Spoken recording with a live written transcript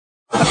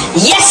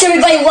Yes,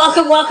 everybody,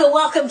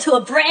 welcome to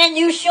a brand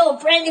new show,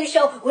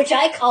 which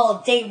I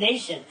call Dave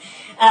Nation.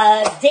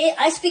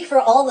 I speak for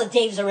all the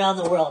Daves around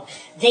the world.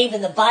 Dave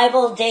in the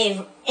Bible,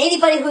 Dave,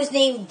 anybody who's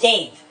named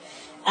Dave.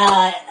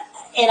 And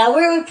I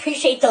really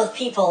appreciate those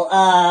people.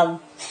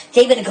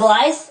 David and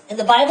Goliath in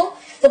the Bible.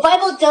 The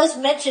Bible does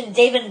mention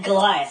David and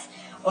Goliath,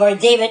 or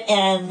David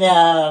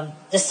and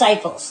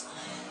disciples.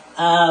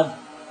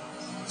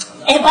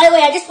 And by the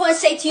way, I just want to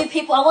say to you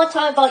people, I want to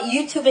talk about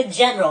YouTube in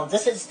general.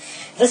 This is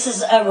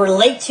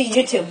relate to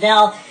YouTube.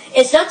 Now,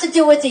 it's not to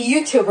do with the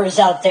YouTubers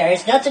out there.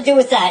 It's not to do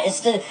with that.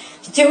 It's to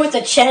do with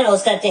the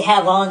channels that they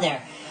have on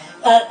there.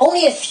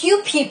 Only a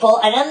few people,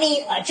 and I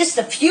mean just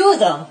a few of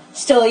them,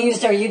 still use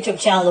their YouTube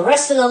channel. The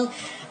rest of them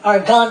are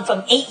gone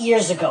from 8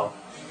 years ago.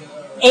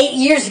 8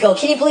 years ago.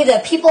 Can you believe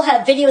that? People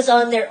have videos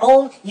on their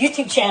own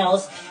YouTube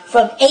channels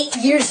from 8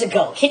 years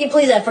ago. Can you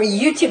believe that? For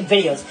YouTube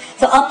videos,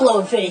 to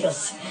upload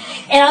videos.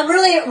 And I'm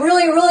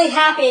really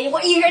happy. And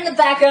what you hear in the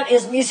background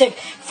is music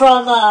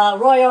from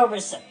Roy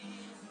Orbison.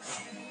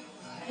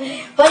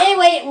 But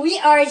anyway, we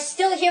are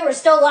still here. We're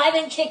still live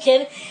and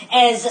kicking,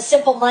 as the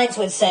Simple Minds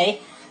would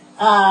say.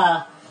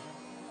 I'm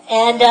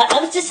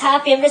just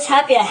happy.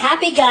 A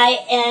happy guy.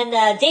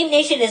 And Dave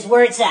Nation is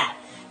where it's at.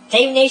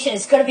 Dave Nation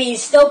is going to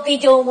still be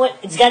doing what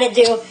it's got to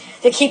do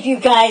to keep you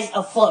guys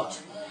afloat.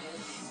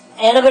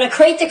 And I'm going to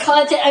create the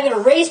content. I'm going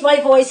to raise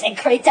my voice and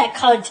create that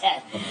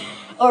content.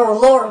 Or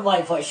lower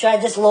my voice. Should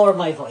I just lower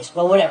my voice?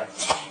 But whatever.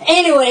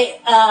 Anyway,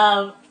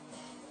 I'm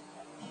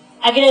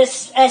going to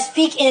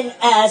speak in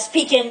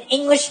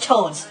English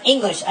tones.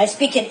 English. I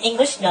speak in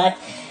English, not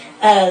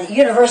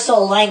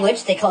universal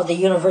language. They call it the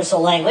universal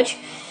language.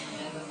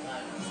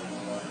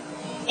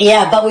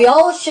 Yeah, but we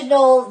all should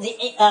know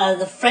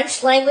the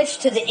French language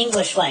to the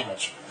English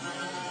language.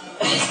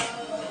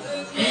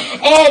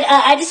 And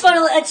I just want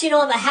to let you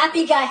know I'm a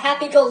happy guy,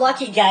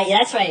 happy-go-lucky guy. Yeah,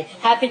 that's right,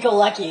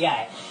 happy-go-lucky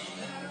guy.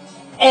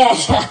 And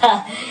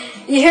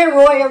you hear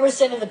Roy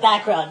Orbison in the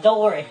background. Don't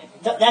worry,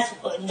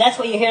 that's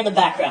what you hear in the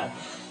background.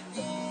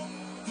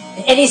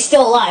 And he's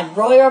still alive.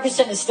 Roy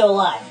Orbison is still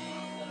alive.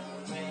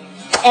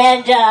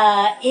 And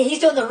he's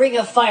doing the Ring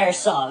of Fire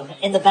song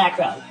in the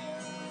background.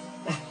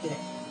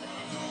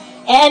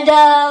 And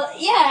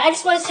yeah, I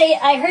just want to say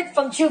I heard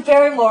from Drew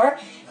Barrymore,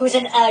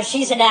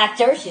 she's an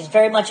actor. She's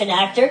very much an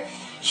actor.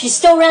 She's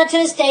still around to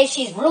this day.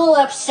 She's real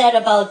upset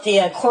about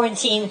the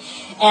quarantine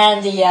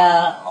and the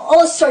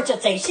all sorts of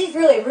things. She's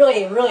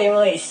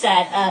really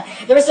sad.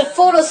 There was a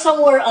photo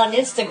somewhere on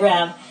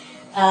Instagram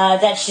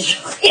that she's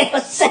really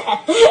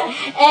upset.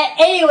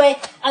 Anyway,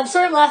 I'm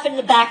sort of laughing in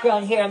the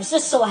background here. I'm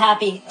just so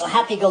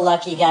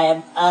happy-go-lucky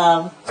guy.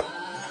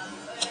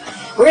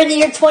 We're in the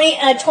year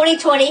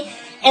 2020.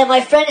 And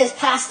my friend has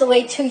passed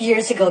away 2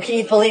 years ago. Can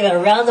you believe it?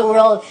 Around the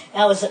world,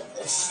 that was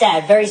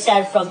sad. Very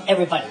sad from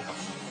everybody.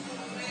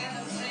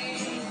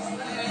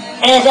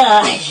 And,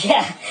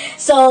 yeah.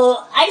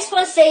 So, I just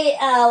want to say,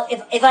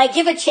 if I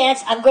give a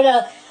chance, I'm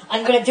gonna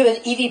do an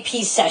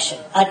EVP session.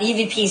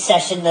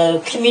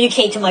 To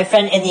communicate to my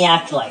friend in the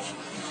afterlife.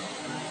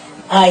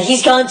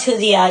 He's gone to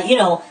the,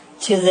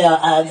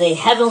 the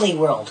heavenly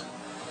world.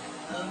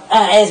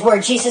 Is where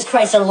Jesus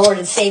Christ, our Lord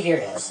and Savior,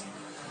 is.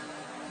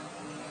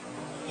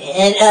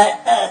 And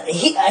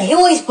he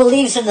always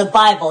believes in the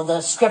Bible,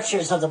 the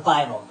scriptures of the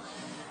Bible.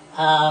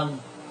 And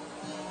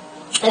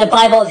the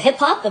Bible of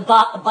hip-hop, the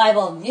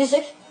Bible of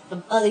music,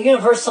 the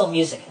universal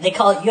music. They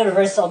call it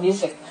universal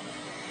music.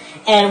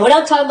 And when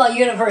I'm talking about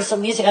universal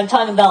music, I'm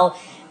talking about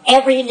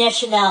every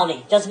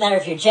nationality. Doesn't matter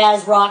if you're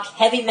jazz, rock,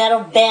 heavy metal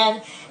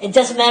band. It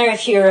doesn't matter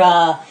if you're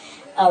a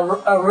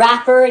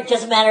rapper. It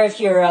doesn't matter if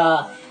you're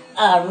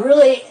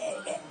really...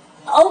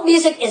 All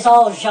music is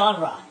all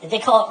genre. They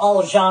call it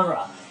all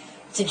genre.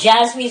 To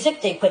jazz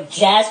music, they put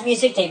jazz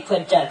music, they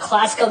put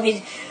classical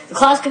music. The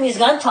classical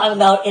music I'm talking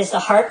about is the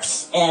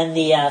harps and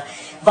the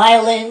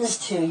violins,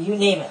 to you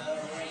name it.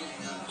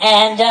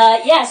 And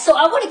yeah, so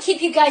I want to keep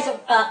you guys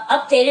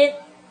updated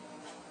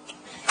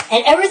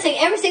and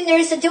everything there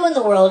is to do in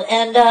the world.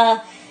 And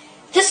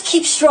just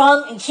keep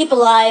strong and keep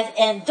alive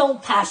and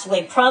don't pass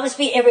away. Promise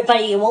me,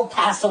 everybody, you won't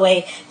pass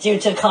away due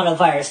to the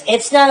coronavirus.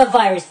 It's not a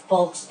virus,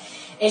 folks.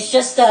 It's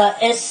just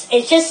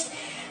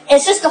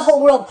it's just the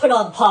whole world put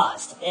on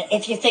pause.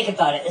 If you think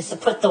about it, it's to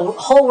put the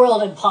whole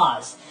world in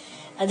pause.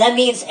 And that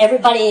means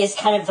everybody is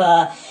kind of,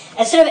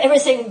 instead of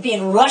everything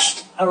being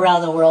rushed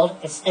around the world,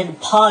 it's in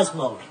pause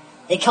mode.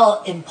 They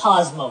call it in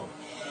pause mode.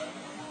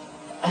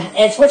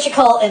 It's what you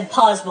call in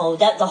pause mode.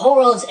 That the whole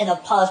world's in a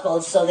pause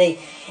mode, so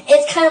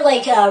it's kind of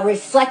like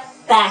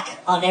reflect back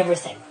on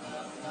everything,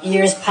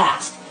 years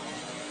past.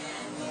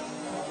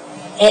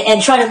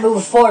 And try to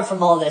move forward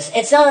from all this.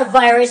 It's not a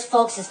virus,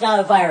 folks. It's not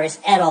a virus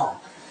at all.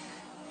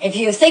 If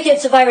you think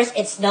it's a virus,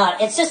 it's not.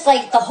 It's just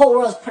like the whole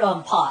world's put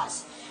on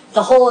pause.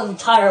 The whole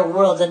entire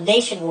world, the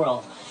nation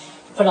world,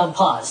 put on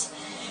pause.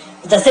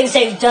 The things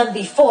they've done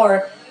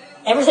before,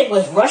 everything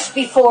was rushed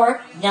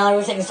before, now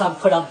everything is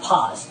put on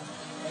pause.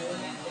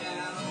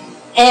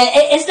 And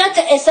it's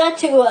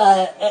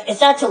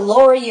not to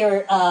lower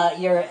your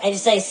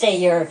as they say,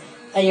 your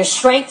your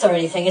strength or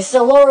anything. It's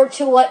the lower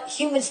to what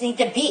humans need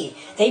to be.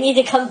 They need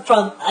to come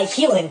from a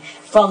healing,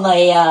 from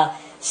a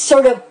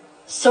sort of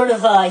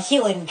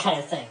healing kind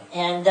of thing.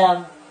 And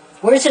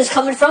where's this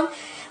coming from?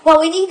 Well,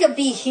 we need to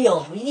be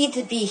healed. We need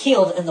to be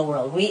healed in the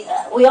world. We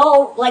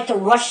all like to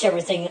rush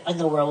everything in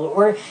the world.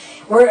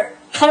 We're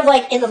kind of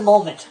like in the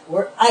moment.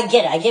 I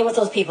get it with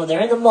those people. They're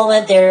in the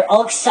moment. They're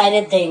all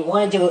excited. They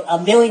want to do a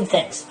million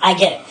things. I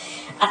get it.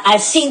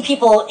 I've seen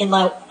people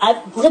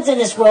I've lived in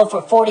this world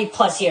for 40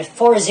 plus years,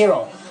 40.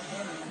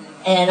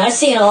 And I've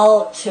seen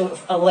all to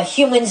what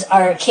humans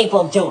are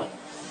capable of doing.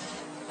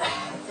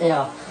 You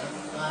know.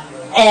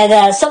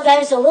 And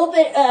sometimes a little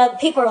bit,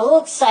 people are a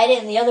little excited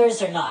and the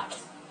others are not.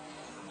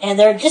 And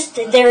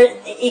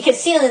you can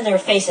see it in their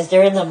faces.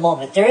 They're in the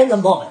moment. They're in the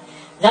moment.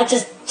 Not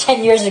just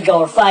 10 years ago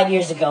or 5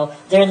 years ago.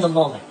 They're in the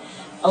moment.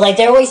 Like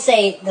they always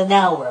say, the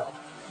now world.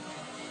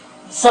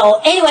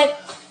 So anyway,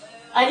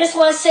 I just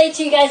want to say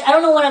to you guys, I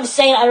don't know what I'm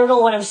saying. I don't know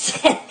what I'm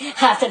saying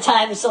half the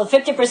time. So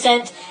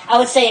 50%, I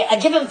would say, I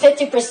give them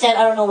 50%.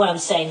 I don't know what I'm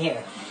saying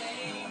here.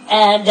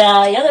 And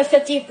the other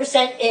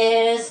 50%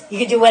 is you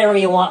can do whatever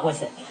you want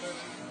with it.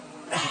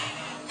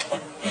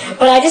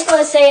 But I just want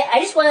to say, I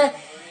just want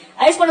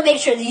to make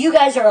sure that you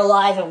guys are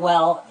alive and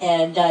well,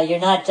 and you're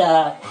not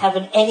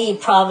having any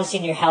problems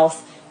in your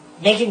health.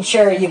 Making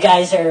sure you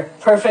guys are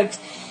perfect.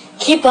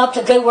 Keep up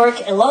the good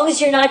work. As long as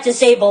you're not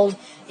disabled,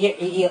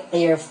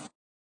 your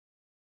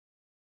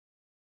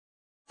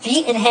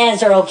feet and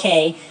hands are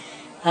okay.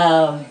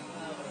 As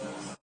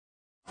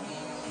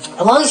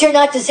long as you're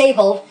not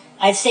disabled,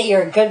 I'd say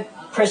you're a good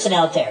person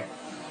out there.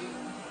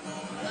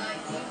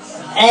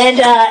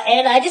 And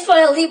I just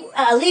want to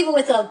leave it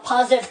with a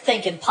positive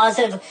thinking,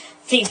 positive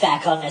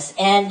feedback on this,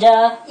 and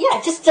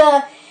yeah, just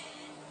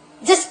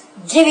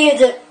give you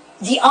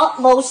the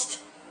utmost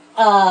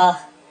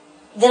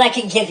that I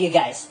can give you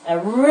guys. I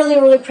really,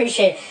 really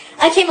appreciate it.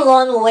 I came a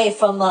long way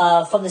from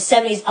the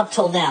 70s up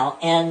till now,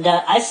 and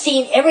I've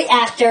seen every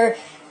actor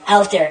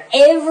out there,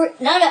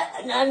 not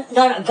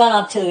gone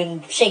up to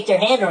and shake their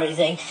hand or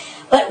anything,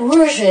 but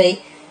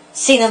usually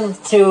seen them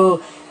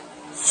through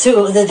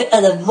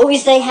the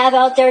movies they have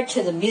out there,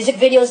 to the music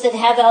videos they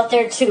have out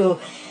there, to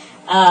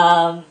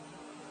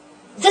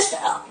just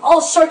all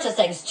sorts of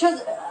things.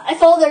 I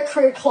follow their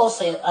career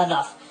closely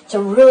enough to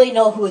really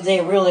know who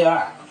they really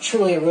are,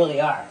 truly really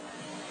are.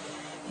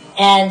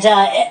 And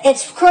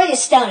it's quite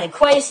astounding.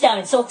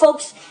 So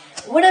folks,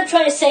 what I'm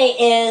trying to say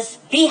is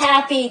be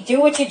happy, do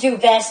what you do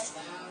best.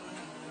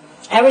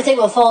 Everything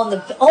will fall in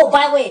the... Oh,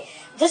 by the way,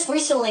 just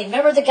recently,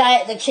 remember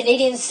the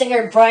Canadian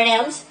singer Bryan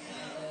Adams?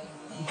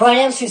 Bryan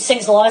Adams, who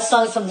sings a lot of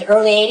songs from the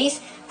early 80s.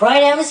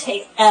 Bryan Adams,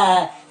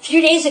 a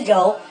few days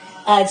ago,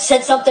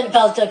 said something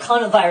about the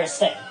coronavirus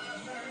thing.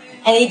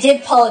 And he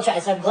did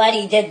apologize. I'm glad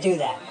he did do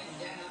that.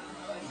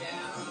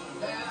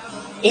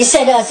 He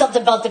said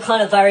something about the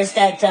coronavirus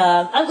that...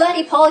 I'm glad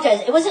he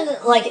apologized. It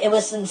wasn't like it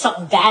wasn't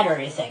something bad or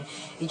anything.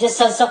 He just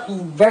said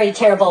something very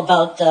terrible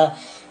about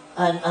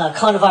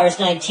coronavirus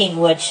 19,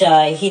 which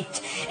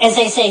as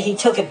they say, he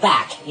took it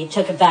back. He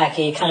took it back.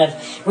 He kind of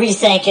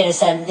rethanked it and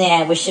said,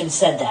 nah, we shouldn't have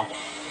said that.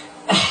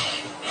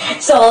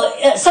 So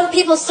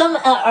some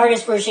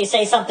artists usually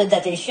say something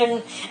that they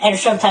shouldn't, and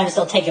sometimes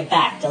they'll take it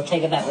back. They'll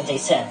take it back what they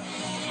said.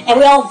 And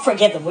we all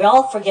forgive them. We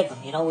all forgive them,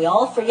 you know. We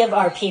all forgive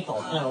our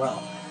people in a row.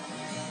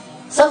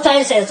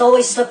 Sometimes it's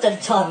always slipped of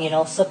the tongue, you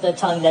know, slipped of the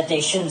tongue that they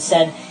shouldn't have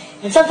said.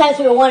 And sometimes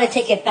we want to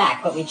take it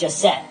back, what we just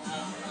said.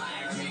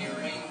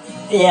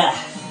 Yeah.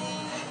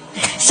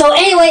 So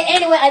anyway,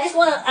 I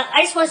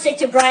just want to say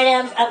to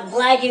Bryan Adams, I'm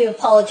glad you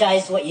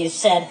apologized what you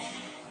said.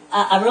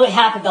 I'm really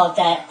happy about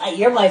that.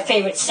 You're my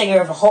favorite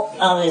singer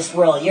of this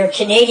world. You're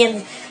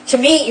Canadian. To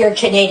me, you're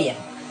Canadian.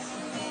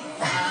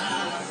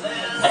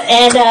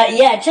 And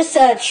yeah, just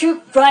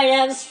true Bryan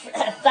Adams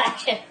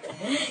fashion.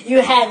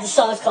 You had the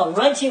songs called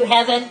 "Run to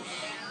Heaven,"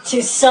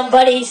 "To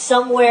Somebody,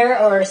 Somewhere,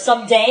 or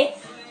Someday."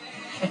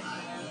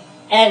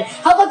 And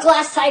how about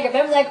Glass Tiger?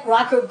 Remember that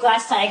rock group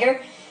Glass Tiger?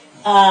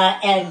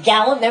 And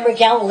Gowan, remember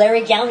Gowan,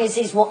 Larry Gowan,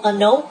 he's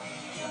unknown.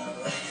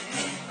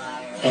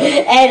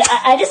 And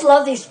I just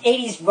love these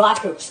 80s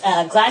rock groups.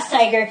 Glass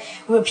Tiger,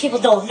 who people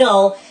don't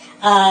know,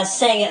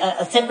 sang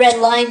a Thin Red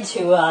Line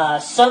to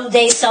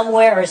Someday,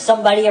 Somewhere, or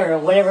Somebody, or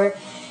whatever.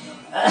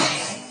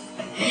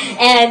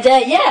 And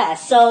yeah,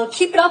 so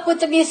keep it up with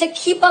the music,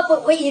 keep up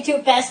with what you do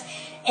best.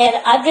 And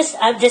I'm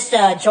just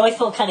a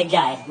joyful kind of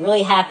guy,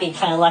 really happy,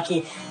 kind of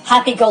lucky,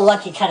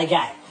 happy-go-lucky kind of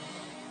guy.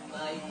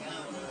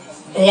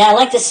 Yeah, I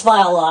like to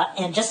smile a lot,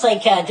 and just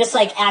like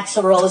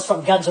Axl Rose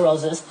from Guns N'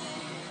 Roses,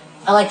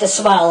 I like to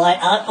smile a lot.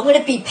 I'm going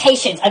to be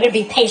patient. I'm going to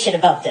be patient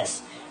about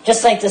this,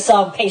 just like the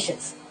song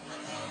 "Patience."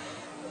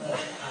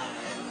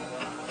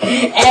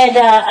 And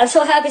I'm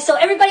so happy. So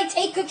everybody,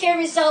 take good care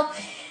of yourself.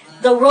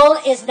 The world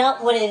is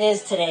not what it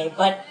is today,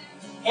 but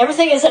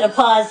everything is at a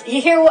pause.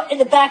 You hear what in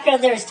the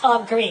background there is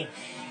Tom Green.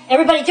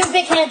 Everybody, give a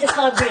big hand to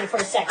Tom Green for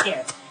a sec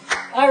here.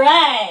 All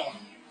right,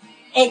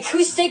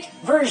 acoustic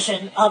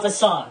version of a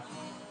song.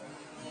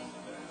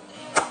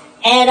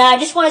 And I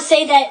just want to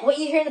say that what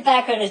you hear in the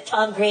background is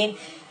Tom Green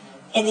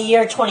in the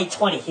year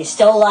 2020. He's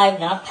still alive,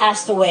 not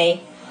passed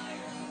away.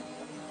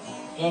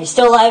 And he's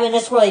still alive in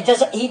this world.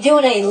 He's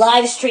doing a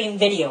live stream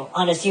video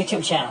on his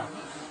YouTube channel.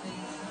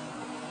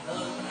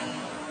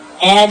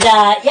 And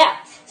yeah,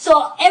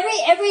 so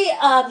every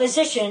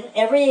musician,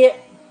 every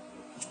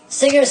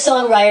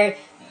singer-songwriter,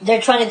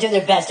 they're trying to do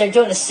their best. They're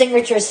doing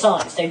signature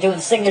songs. They're doing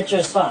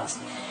signature songs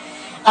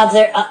of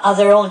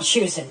their own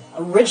choosing,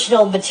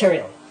 original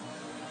material.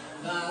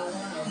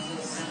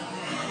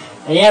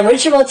 Yeah,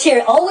 original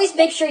material. Always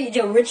make sure you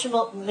do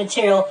original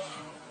material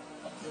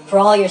for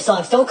all your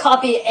songs. Don't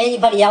copy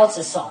anybody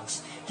else's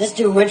songs. Just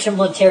do original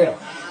material.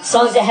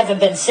 Songs that haven't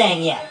been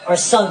sang yet or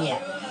sung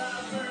yet.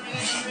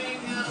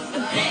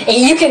 And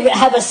you can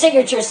have a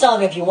signature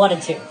song if you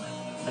wanted to.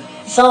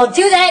 So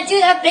do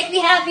that, make me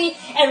happy,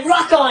 and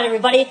rock on,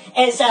 everybody.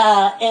 As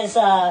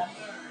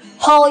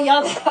Paul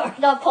Young, or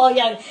not Paul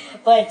Young,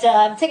 but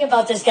I'm thinking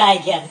about this guy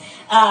again.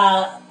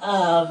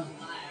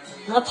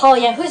 Not Paul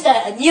Young, who's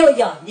that? Neil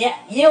Young, yeah,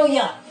 Neil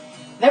Young.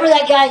 Remember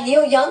that guy,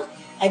 Neil Young?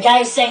 A guy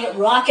who sang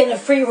 "Rock in the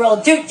Free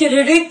World," do.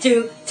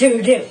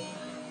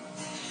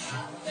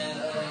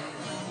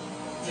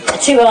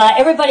 To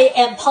everybody,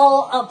 and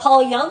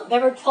Paul Young,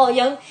 remember Paul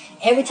Young?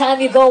 Every time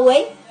you go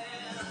away,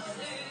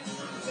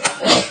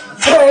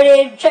 turn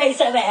in trace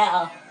of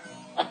hell.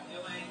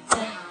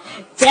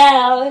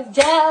 Down,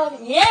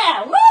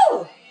 yeah,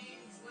 woo!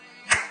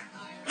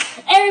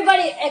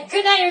 Everybody,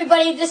 good night,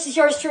 everybody. This is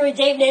yours truly,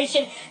 Dave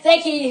Nation.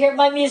 Thank you. You hear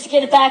my music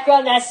in the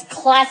background. That's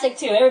classic,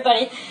 too.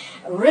 Everybody,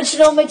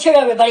 original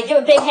material, everybody. Give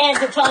a big hand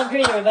to Tom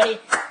Green, everybody.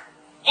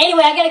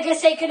 Anyway, I got to go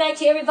say good night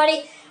to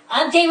everybody.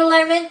 I'm David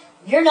Letterman.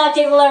 You're not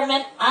David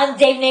Letterman. I'm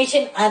Dave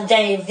Nation. I'm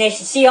Dave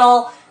Nation. See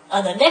y'all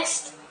on the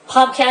next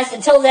podcast.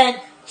 Until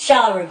then,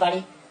 ciao,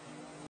 everybody.